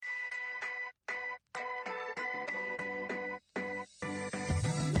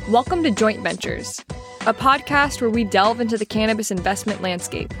Welcome to Joint Ventures, a podcast where we delve into the cannabis investment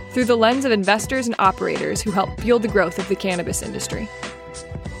landscape through the lens of investors and operators who help fuel the growth of the cannabis industry.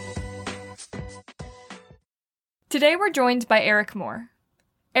 Today we're joined by Eric Moore.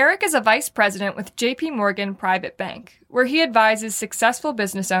 Eric is a vice president with JP Morgan Private Bank, where he advises successful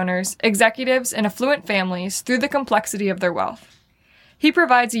business owners, executives, and affluent families through the complexity of their wealth. He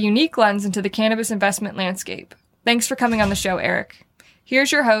provides a unique lens into the cannabis investment landscape. Thanks for coming on the show, Eric.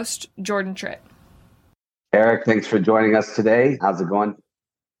 Here's your host, Jordan Tritt. Eric, thanks for joining us today. How's it going?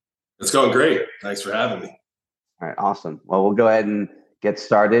 It's going great. Thanks for having me. All right, awesome. Well, we'll go ahead and get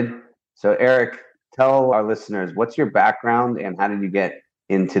started. So, Eric, tell our listeners, what's your background and how did you get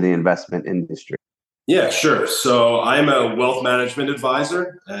into the investment industry? Yeah, sure. So I'm a wealth management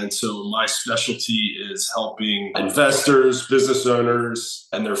advisor. And so my specialty is helping investors, business owners,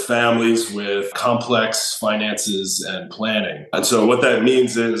 and their families with complex finances and planning. And so what that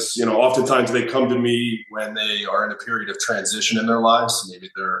means is, oftentimes they come to me when they are in a period of transition in their lives. Maybe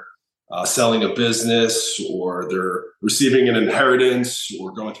they're selling a business, or they're receiving an inheritance,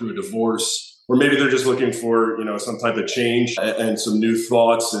 or going through a divorce. Or maybe they're just looking for, some type of change and some new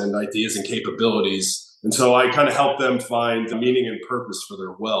thoughts and ideas and capabilities. And so I kind of help them find the meaning and purpose for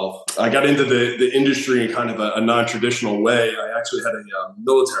their wealth. I got into the industry in kind of a non-traditional way. I actually had a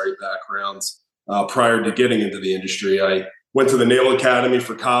military background prior to getting into the industry. I went to the Naval Academy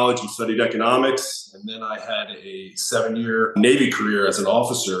for college and studied economics. And then I had a 7-year Navy career as an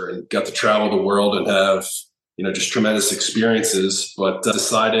officer and got to travel the world and have just tremendous experiences, but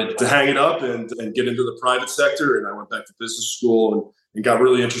decided to hang it up and get into the private sector. And I went back to business school and got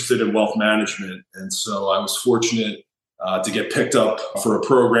really interested in wealth management. And so I was fortunate to get picked up for a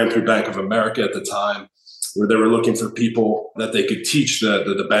program through Bank of America at the time, where they were looking for people that they could teach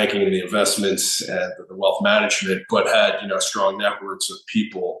the banking and the investments and the wealth management, but had, strong networks of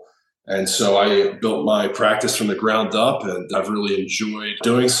people. And so I built my practice from the ground up, and I've really enjoyed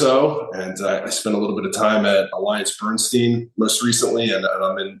doing so. And I spent a little bit of time at AllianceBernstein most recently, and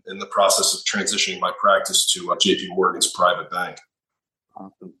I'm in the process of transitioning my practice to JP Morgan's Private Bank.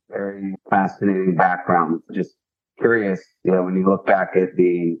 Awesome. Very fascinating background. Just curious, when you look back at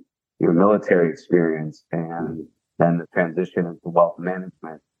your military experience and then the transition into wealth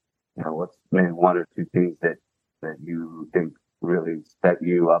management, what's maybe one or two things that you think really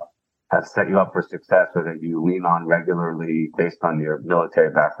have set you up for success, or that you lean on regularly based on your military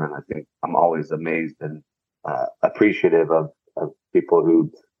background? I think I'm always amazed and appreciative of people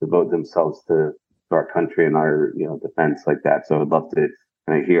who devote themselves to our country and our defense like that. So I'd love to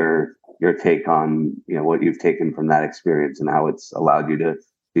kind of hear your take on what you've taken from that experience and how it's allowed you to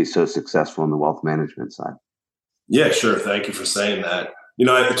be so successful in the wealth management side. Yeah, sure. Thank you for saying that.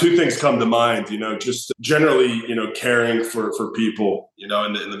 Two things come to mind, just generally, caring for people, in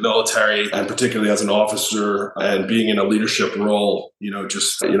the military, and particularly as an officer and being in a leadership role,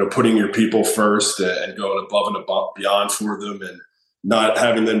 putting your people first and going above and beyond for them, and not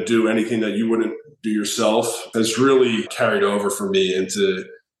having them do anything that you wouldn't do yourself has really carried over for me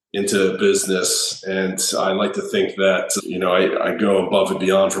into business. And I like to think that, I go above and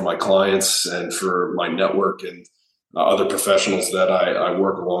beyond for my clients and for my network and other professionals that I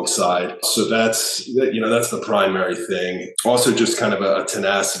work alongside. So that's the primary thing. Also, just kind of a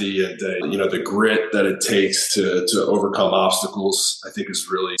tenacity and the grit that it takes to overcome obstacles, I think is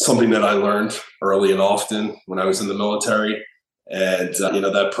really something that I learned early and often when I was in the military. And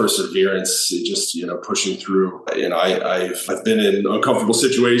that perseverance, just pushing through. I've been in uncomfortable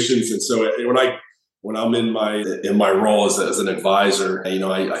situations, and so when I'm in my role as an advisor,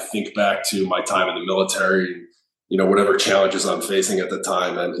 I think back to my time in the military. Whatever challenges I'm facing at the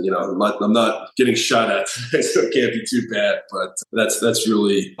time. And, I'm not getting shot at, so it can't be too bad, but that's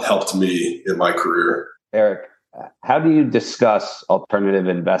really helped me in my career. Eric, how do you discuss alternative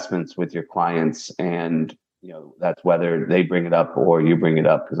investments with your clients? And, that's whether they bring it up or you bring it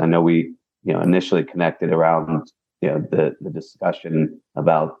up, because I know we, initially connected around, the discussion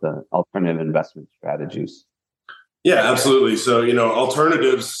about the alternative investment strategies. Yeah, absolutely. So,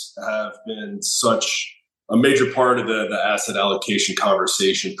 alternatives have been such a major part of the asset allocation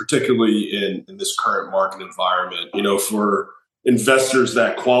conversation, particularly in this current market environment. For investors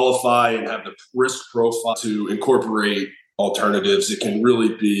that qualify and have the risk profile to incorporate alternatives, it can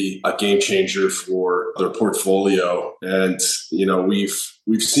really be a game changer for their portfolio. And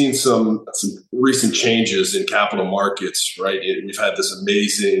we've seen some recent changes in capital markets, right? We've had this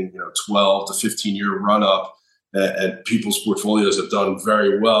amazing 12 to 15 year run up, and people's portfolios have done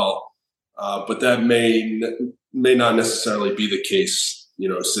very well. But that may not necessarily be the case,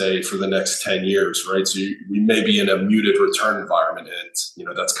 say for the next 10 years, right? So we may be in a muted return environment.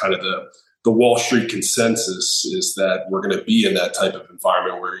 And, that's kind of the Wall Street consensus is that we're going to be in that type of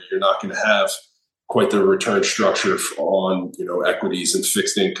environment where you're not going to have quite the return structure on, equities and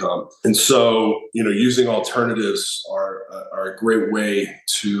fixed income. And so, using alternatives are a great way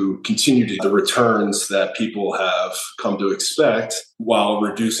to continue to the returns that people have come to expect while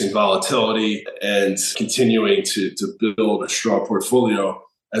reducing volatility and continuing to build a strong portfolio,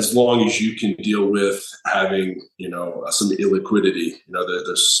 as long as you can deal with having, some illiquidity.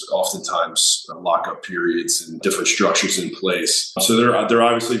 There's oftentimes lockup periods and different structures in place. So they're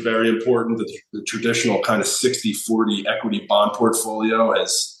obviously very important. The traditional kind of 60-40 equity bond portfolio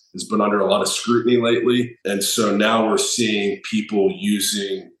has been under a lot of scrutiny lately. And so now we're seeing people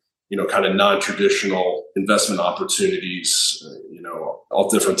using, kind of non-traditional investment opportunities, all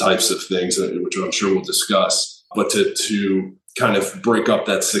different types of things, which I'm sure we'll discuss. But to kind of break up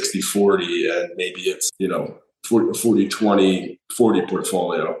that 60-40 and maybe it's, 40-20-40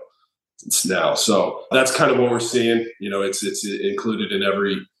 portfolio it's now. So that's kind of what we're seeing. It's included in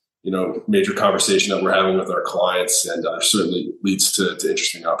every, major conversation that we're having with our clients, and certainly leads to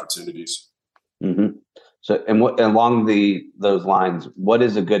interesting opportunities. Mm-hmm. So, and along those lines, what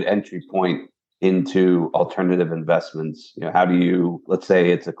is a good entry point into alternative investments? How do you, let's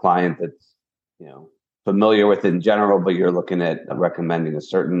say it's a client that's, familiar with it in general, but you're looking at recommending a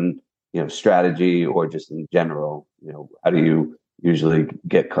certain, strategy, or just in general, how do you usually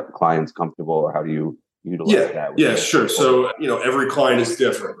get clients comfortable, or how do you utilize that? Yeah, sure. So, every client is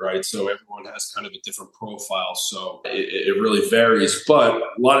different, right? So everyone has kind of a different profile. So it really varies. But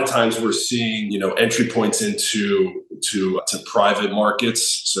a lot of times we're seeing, entry points into private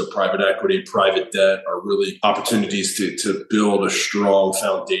markets. So private equity, private debt are really opportunities to build a strong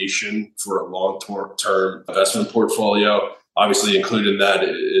foundation for a long-term investment portfolio. Obviously, included in that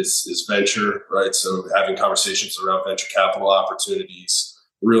is venture, right? So having conversations around venture capital opportunities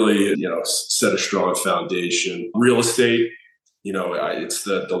really, set a strong foundation. Real estate, it's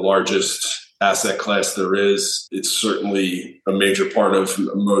the largest asset class there is. It's certainly a major part of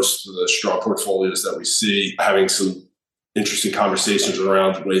most of the strong portfolios that we see. Having some interesting conversations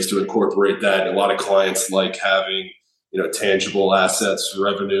around ways to incorporate that. A lot of clients like having, tangible assets,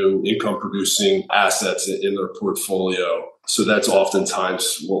 revenue, income producing assets in their portfolio. So that's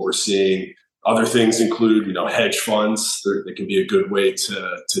oftentimes what we're seeing. Other things include, hedge funds. They can be a good way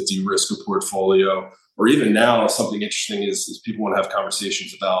to de-risk a portfolio. Or even now, something interesting is people want to have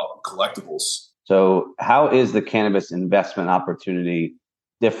conversations about collectibles. So how is the cannabis investment opportunity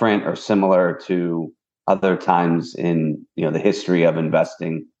different or similar to other times in, the history of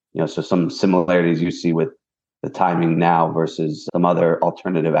investing? So some similarities you see with the timing now versus some other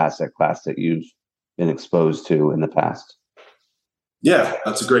alternative asset class that you've been exposed to in the past? Yeah,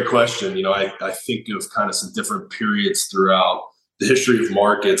 that's a great question. I think of kind of some different periods throughout the history of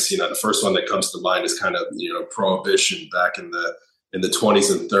markets. The first one that comes to mind is kind of, prohibition back in the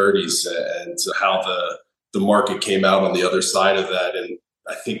 20s and 30s, and how the market came out on the other side of that. And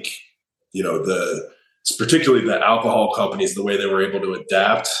I think, particularly the alcohol companies, the way they were able to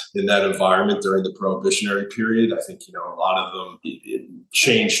adapt in that environment during the prohibitionary period. I think, a lot of them it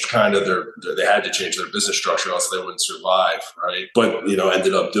changed kind of they had to change their business structure, else they wouldn't survive, right? But,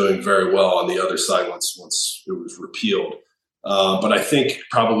 ended up doing very well on the other side once it was repealed. But I think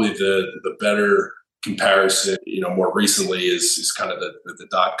probably the better comparison, more recently is kind of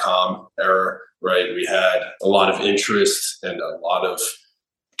the .com era, right? We had a lot of interest and a lot of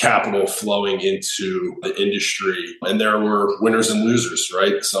capital flowing into the industry, and there were winners and losers,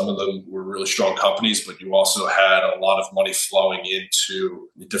 right? Some of them were really strong companies, but you also had a lot of money flowing into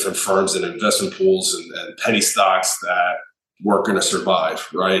different firms and investment pools and penny stocks that weren't going to survive,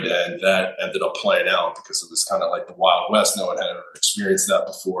 right? And that ended up playing out because it was kind of like the Wild West. No one had ever experienced that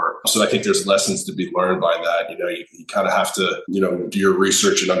before. So I think there's lessons to be learned by that. You kind of have to, do your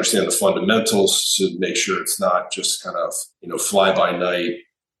research and understand the fundamentals to make sure it's not just kind of, fly by night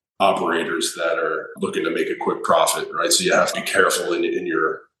operators that are looking to make a quick profit, right? So you have to be careful in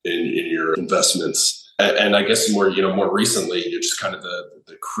your investments. And I guess more recently, just kind of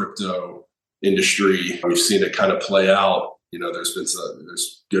the crypto industry, we've seen it kind of play out.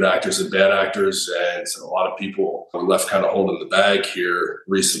 There's good actors and bad actors, and a lot of people were left kind of holding the bag here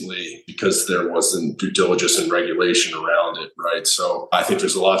recently because there wasn't due diligence and regulation around it, right? So I think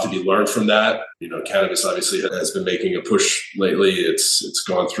there's a lot to be learned from that. Cannabis obviously has been making a push lately. It's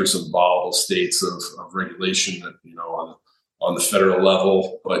gone through some volatile states of regulation, on the federal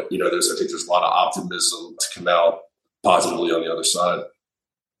level, but I think there's a lot of optimism to come out positively on the other side.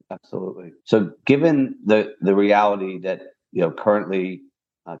 Absolutely. So given the reality that, currently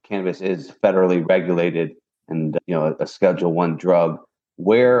cannabis is federally regulated and a Schedule One drug.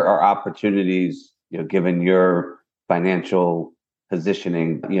 Where are opportunities, given your financial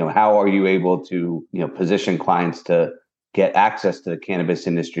positioning? How are you able to position clients to get access to the cannabis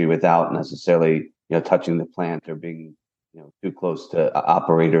industry without necessarily touching the plant or being too close to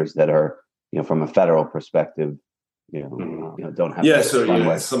operators that are from a federal perspective don't have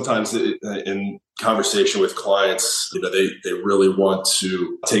runway. Sometimes in conversation with clients, they really want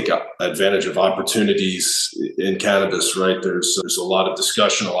to take advantage of opportunities in cannabis, right? There's a lot of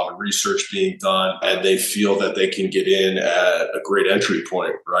discussion, a lot of research being done, and they feel that they can get in at a great entry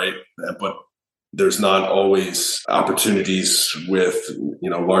point, right? But there's not always opportunities with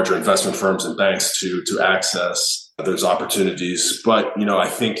larger investment firms and banks to access those opportunities. But I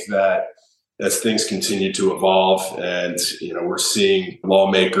think that as things continue to evolve, and we're seeing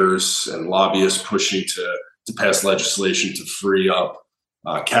lawmakers and lobbyists pushing to pass legislation to free up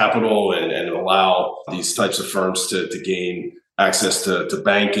capital and allow these types of firms to gain access to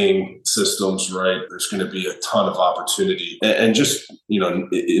banking systems, right? There's going to be a ton of opportunity, and just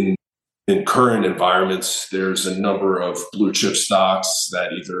in current environments, there's a number of blue chip stocks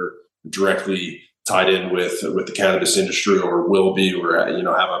that either directly tied in with the cannabis industry or will be, or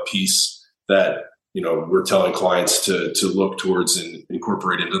have a piece that we're telling clients to look towards and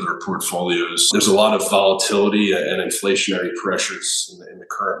incorporate into their portfolios. There's a lot of volatility and inflationary pressures in the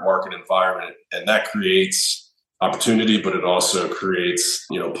current market environment, and that creates opportunity, but it also creates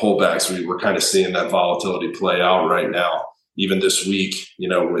pullbacks. We're kind of seeing that volatility play out right now. Even this week,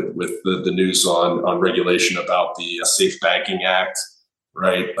 with the news on regulation about the Safe Banking Act,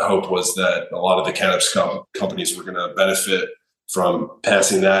 right? The hope was that a lot of the cannabis companies were going to benefit from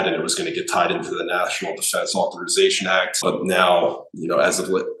passing that, and it was going to get tied into the National Defense Authorization Act. But now, as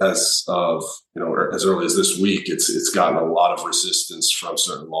early as this week, it's gotten a lot of resistance from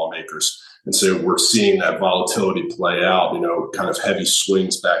certain lawmakers. And so we're seeing that volatility play out, kind of heavy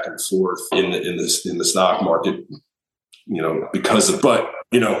swings back and forth in the stock market,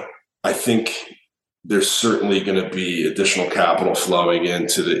 I think there's certainly going to be additional capital flowing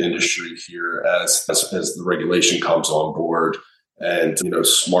into the industry here as the regulation comes on board. And,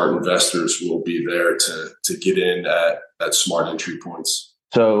 smart investors will be there to get in at smart entry points.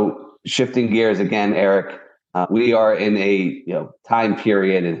 So shifting gears again, Eric, we are in a time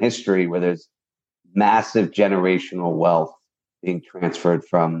period in history where there's massive generational wealth being transferred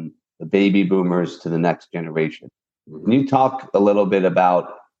from the baby boomers to the next generation. Can you talk a little bit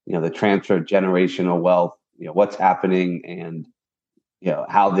about the transfer of generational wealth, what's happening, and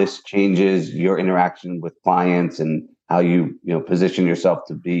how this changes your interaction with clients and how you position yourself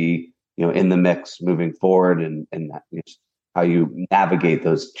to be in the mix moving forward, and how you navigate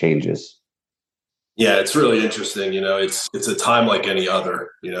those changes? Yeah, it's really interesting. It's a time like any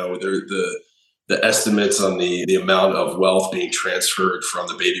other. The estimates on the amount of wealth being transferred from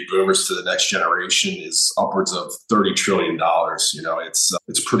the baby boomers to the next generation is upwards of $30 trillion.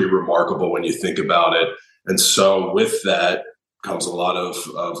 It's pretty remarkable when you think about it. And so with that comes a lot of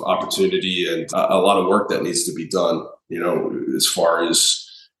opportunity and a lot of work that needs to be done, as far as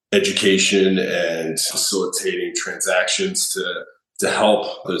education and facilitating transactions to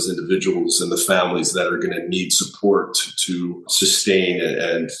help those individuals and the families that are going to need support to sustain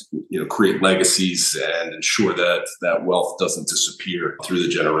and create legacies and ensure that wealth doesn't disappear through the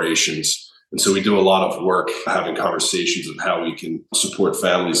generations. And so we do a lot of work having conversations of how we can support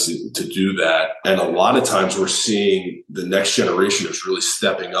families to do that. And a lot of times we're seeing the next generation is really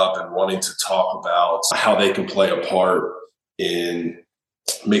stepping up and wanting to talk about how they can play a part in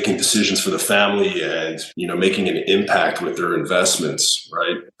making decisions for the family and, making an impact with their investments,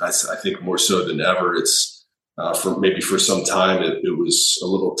 right? I think more so than ever, it's for some time, it was a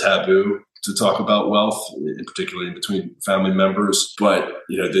little taboo to talk about wealth, particularly in between family members. But,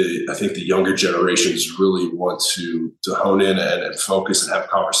 I think the younger generations really want to hone in and focus and have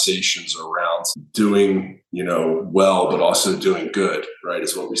conversations around doing, well, but also doing good, right,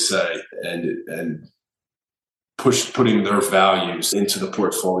 is what we say. And putting their values into the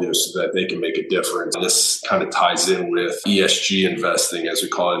portfolio so that they can make a difference. And this kind of ties in with ESG investing, as we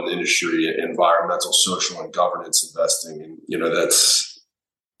call it in the industry, environmental, social, and governance investing. And, that's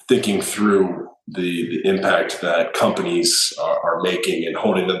thinking through the impact that companies are making and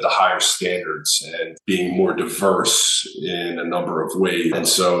holding them to higher standards and being more diverse in a number of ways. And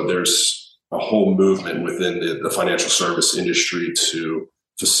so there's a whole movement within the financial service industry to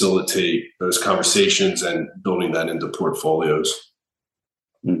facilitate those conversations and building that into portfolios.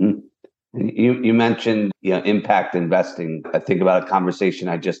 Mm-hmm. You mentioned impact investing. I think about a conversation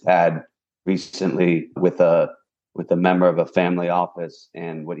I just had recently with a with a member of a family office.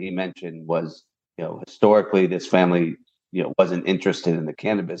 And what he mentioned was, historically, this family, wasn't interested in the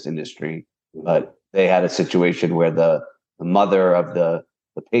cannabis industry, but they had a situation where the mother of the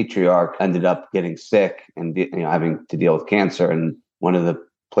patriarch ended up getting sick and having to deal with cancer. And one of the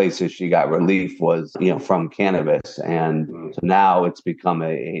places she got relief was, from cannabis. And so now it's become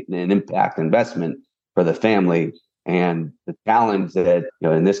an impact investment for the family. And the challenge that,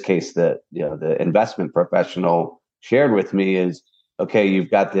 in this case, the investment professional shared with me is, okay,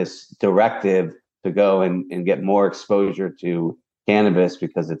 you've got this directive to go and get more exposure to cannabis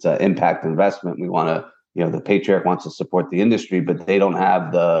because it's an impact investment. We want to, the patriarch wants to support the industry, but they don't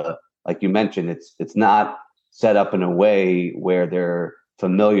have like you mentioned, it's not set up in a way where they're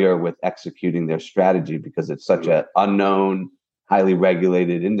familiar with executing their strategy because it's such an unknown, highly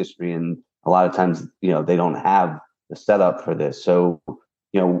regulated industry. And a lot of times, they don't have the setup for this. So,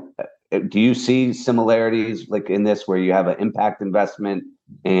 do you see similarities like in this where you have an impact investment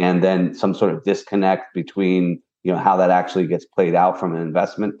and then some sort of disconnect between, how that actually gets played out from an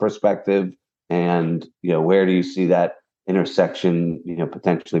investment perspective? And, where do you see that intersection,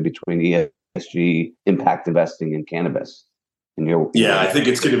 potentially between ESG, impact investing, and cannabis? I think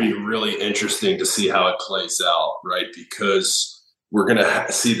it's going to be really interesting to see how it plays out, right? Because we're going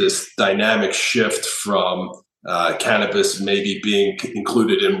to see this dynamic shift from cannabis maybe being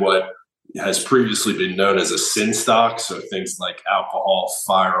included in what has previously been known as a sin stock. So things like alcohol,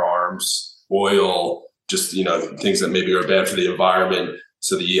 firearms, oil, just, things that maybe are bad for the environment.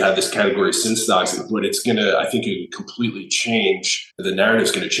 So that you have this category of sin stocks, but it's going to, I think it completely change. The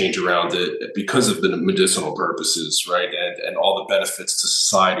narrative's going to change around it because of the medicinal purposes, right? And all the benefits to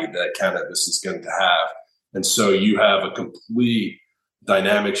society that cannabis is going to have. And so you have a complete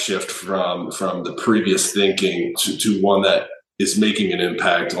dynamic shift from the previous thinking to one that is making an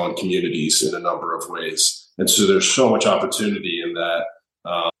impact on communities in a number of ways. And so there's so much opportunity in that.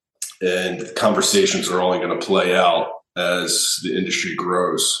 And conversations are only going to play out as the industry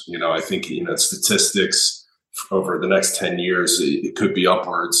grows. I think, statistics over the next 10 years, it could be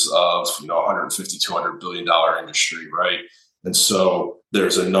upwards of, $150, $200 billion industry, right? And so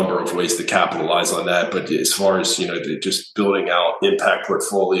there's a number of ways to capitalize on that. But as far as, just building out impact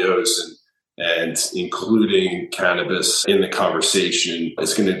portfolios and including cannabis in the conversation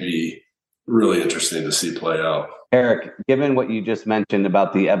is going to be really interesting to see play out. Eric, given what you just mentioned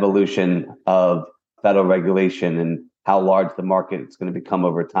about the evolution of federal regulation and how large the market is going to become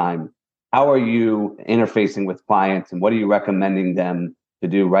over time, how are you interfacing with clients and what are you recommending them to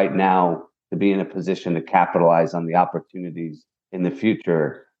do right now to be in a position to capitalize on the opportunities in the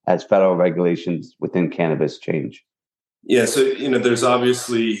future as federal regulations within cannabis change? Yeah, so, there's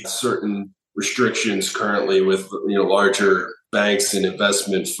obviously certain restrictions currently with, larger banks and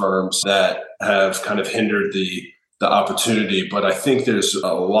investment firms that have kind of hindered the opportunity. But I think there's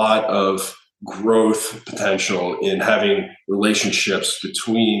a lot of growth potential in having relationships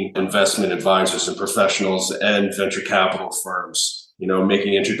between investment advisors and professionals and venture capital firms,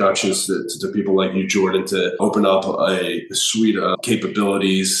 making introductions to people like you, Jordan, to open up a suite of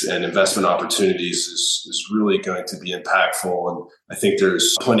capabilities and investment opportunities is really going to be impactful. And I think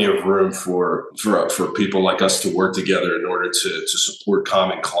there's plenty of room for people like us to work together in order to support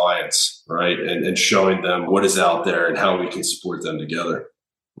common clients, right? And showing them what is out there and how we can support them together.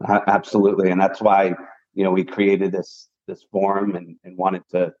 Absolutely. And that's why, we created this forum and wanted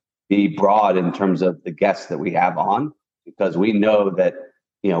to be broad in terms of the guests that we have on, because we know that,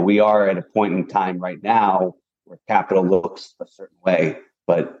 we are at a point in time right now where capital looks a certain way,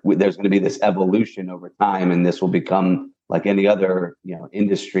 but there's going to be this evolution over time, and this will become like any other,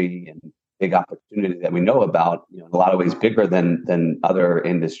 industry and big opportunity that we know about, in a lot of ways bigger than other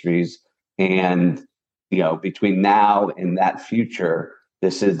industries. And, between now and that future,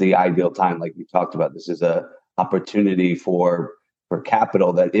 this is the ideal time, like we talked about. This is a opportunity for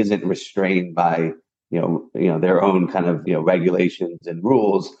capital that isn't restrained by their own kind of regulations and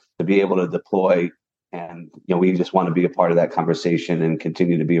rules to be able to deploy. And we just want to be a part of that conversation and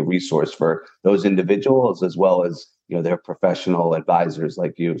continue to be a resource for those individuals as well as their professional advisors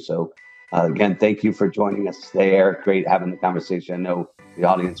like you. So again, thank you for joining us today, Eric. Great having the conversation. I know the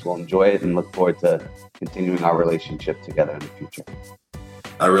audience will enjoy it and look forward to continuing our relationship together in the future.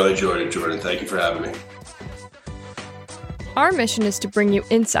 I really enjoyed it, Jordan. Thank you for having me. Our mission is to bring you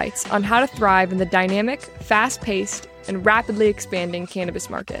insights on how to thrive in the dynamic, fast-paced, and rapidly expanding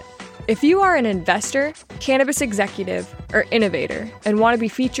cannabis market. If you are an investor, cannabis executive, or innovator and want to be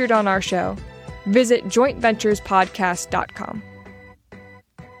featured on our show, visit jointventurespodcast.com.